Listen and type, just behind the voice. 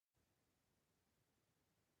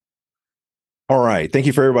All right. Thank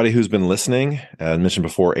you for everybody who's been listening. As mentioned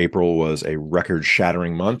before, April was a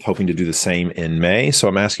record-shattering month, hoping to do the same in May. So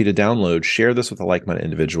I'm asking you to download, share this with a like-minded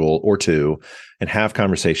individual or two, and have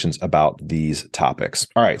conversations about these topics.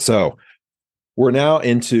 All right. So we're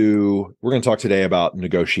going to talk today about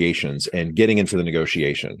negotiations and getting into the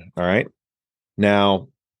negotiation. All right. Now,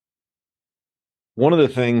 one of the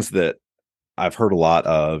things that I've heard a lot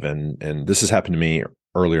of, and this has happened to me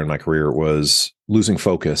earlier in my career, was losing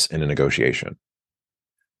focus in a negotiation.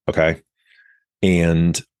 Okay.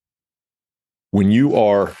 And when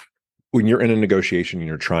you're in a negotiation and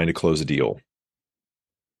you're trying to close a deal,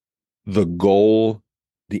 the goal,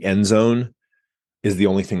 the end zone is the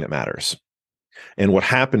only thing that matters. And what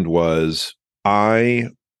happened was early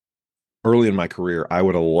in my career, I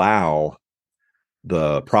would allow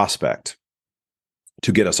the prospect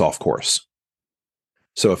to get us off course.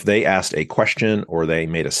 So if they asked a question or they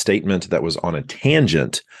made a statement that was on a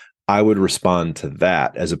tangent, I would respond to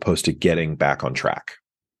that as opposed to getting back on track.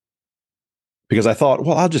 Because I thought,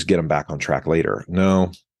 well, I'll just get them back on track later.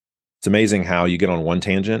 No, it's amazing how you get on one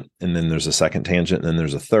tangent and then there's a second tangent and then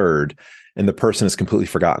there's a third, and the person has completely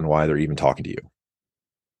forgotten why they're even talking to you.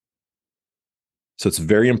 So it's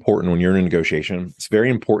very important when you're in a negotiation, it's very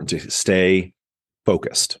important to stay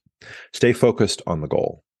focused. Stay focused on the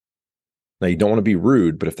goal. Now, you don't want to be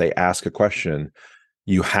rude, but if they ask a question,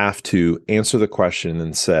 you have to answer the question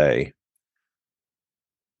and say,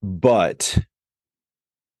 but,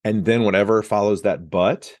 and then whatever follows that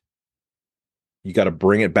but, you got to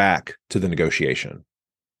bring it back to the negotiation.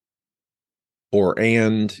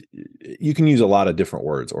 And you can use a lot of different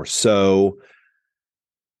words. Or so,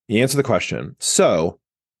 you answer the question. So,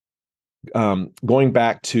 going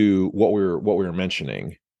back to what we were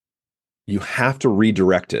mentioning, you have to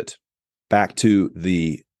redirect it back to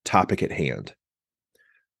the topic at hand.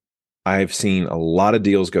 I've seen a lot of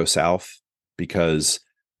deals go south because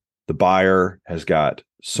the buyer has got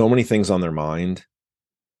so many things on their mind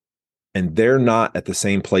and they're not at the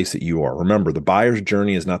same place that you are. Remember, the buyer's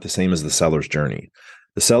journey is not the same as the seller's journey.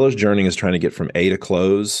 The seller's journey is trying to get from A to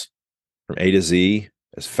close, from A to Z,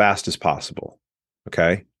 as fast as possible.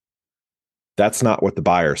 Okay? That's not what the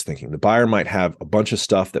buyer is thinking. The buyer might have a bunch of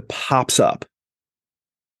stuff that pops up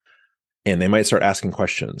and they might start asking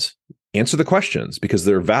questions. Answer the questions because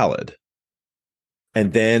they're valid,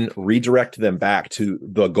 and then redirect them back to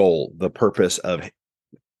the goal, the purpose of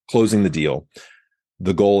closing the deal,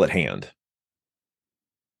 the goal at hand.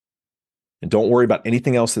 And don't worry about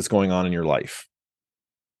anything else that's going on in your life.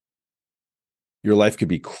 Your life could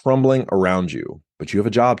be crumbling around you, but you have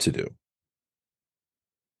a job to do.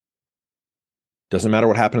 Doesn't matter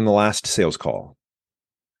what happened in the last sales call.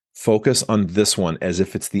 Focus on this one as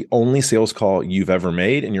if it's the only sales call you've ever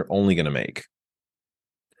made and you're only going to make.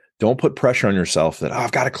 Don't put pressure on yourself that,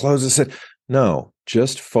 I've got to close this. No,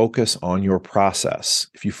 just focus on your process.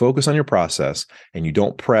 If you focus on your process and you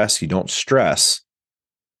don't press, you don't stress,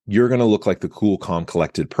 you're going to look like the cool, calm,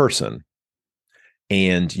 collected person.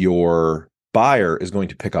 And your buyer is going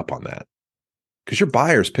to pick up on that because your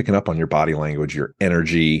buyer is picking up on your body language, your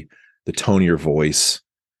energy, the tone of your voice.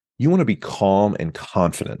 You want to be calm and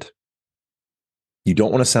confident. You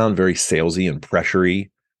don't want to sound very salesy and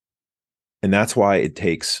pressury. And that's why it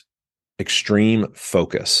takes extreme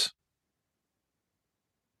focus.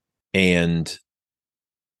 And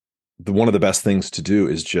one of the best things to do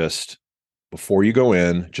is just, before you go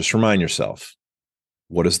in, just remind yourself,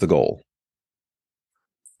 what is the goal?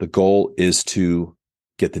 The goal is to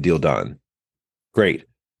get the deal done. Great.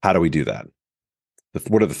 How do we do that?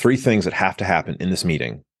 What are the three things that have to happen in this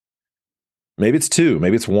meeting? Maybe it's two,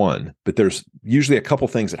 maybe it's one, but there's usually a couple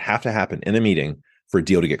things that have to happen in a meeting for a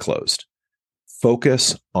deal to get closed.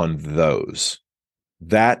 Focus on those.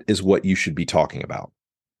 That is what you should be talking about.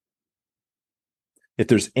 If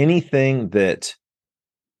there's anything that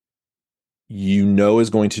you know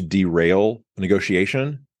is going to derail a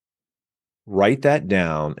negotiation, write that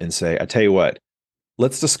down and say, I tell you what,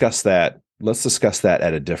 let's discuss that. Let's discuss that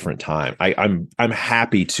at a different time. I'm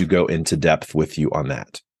happy to go into depth with you on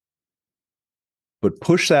that. But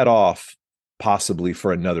push that off possibly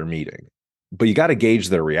for another meeting. But you got to gauge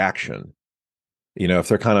their reaction. If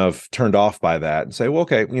they're kind of turned off by that and say, well,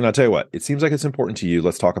 okay, I'll tell you what, it seems like it's important to you.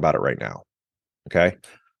 Let's talk about it right now. Okay.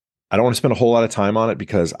 I don't want to spend a whole lot of time on it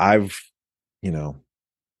because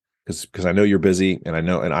because I know you're busy and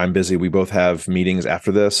I'm busy. We both have meetings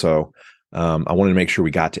after this. So I wanted to make sure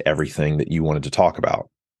we got to everything that you wanted to talk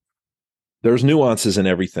about. There's nuances in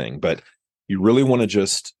everything, but you really want to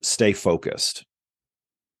just stay focused.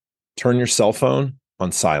 Turn your cell phone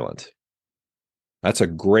on silent. That's a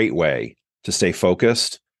great way to stay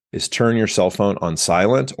focused, is turn your cell phone on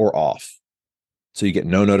silent or off. so you get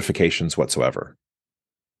no notifications whatsoever.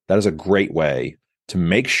 That is a great way to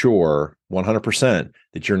make sure 100%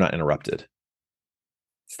 that you're not interrupted.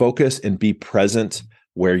 Focus and be present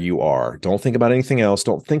where you are. Don't think about anything else.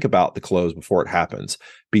 Don't think about the close before it happens.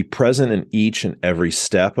 Be present in each and every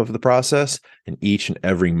step of the process, in each and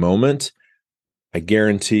every moment. I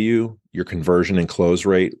guarantee you, your conversion and close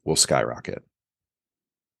rate will skyrocket.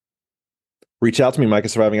 Reach out to me, Mike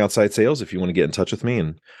at Surviving Outside Sales, if you want to get in touch with me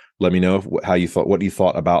and let me know what you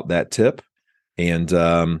thought about that tip. And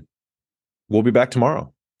we'll be back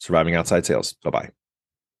tomorrow. Surviving Outside Sales. Bye-bye.